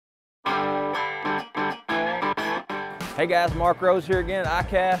Hey guys, Mark Rose here again,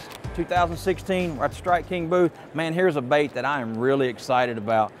 ICAST 2016. We're at the Strike King booth. Man, here's a bait that I am really excited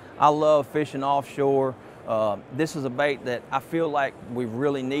about. I love fishing offshore. This is a bait that I feel like we've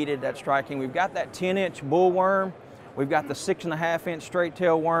really needed at Strike King. We've got that 10-inch bull worm. We've got the 6.5-inch straight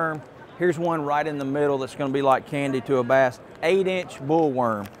tail worm. Here's one right in the middle that's going to be like candy to a bass, 8-inch bull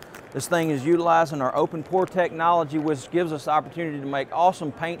worm. This thing is utilizing our open pore technology, which gives us the opportunity to make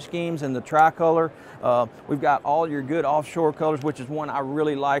awesome paint schemes in the tricolor. We've got all your good offshore colors, which is one I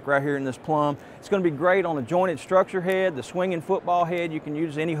really like right here in this plum. It's going to be great on a jointed structure head, the swinging football head. You can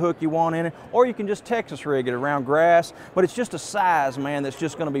use any hook you want in it, or you can just Texas rig it around grass. But it's just a size, man, that's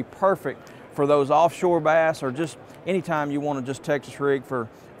just going to be perfect for those offshore bass, or just anytime you want to just Texas rig for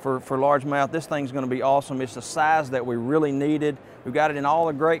largemouth. This thing's going to be awesome. It's the size that we really needed. We've got it in all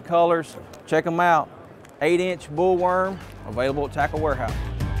the great colors. Check them out. 8-inch bull worm, available at Tackle Warehouse.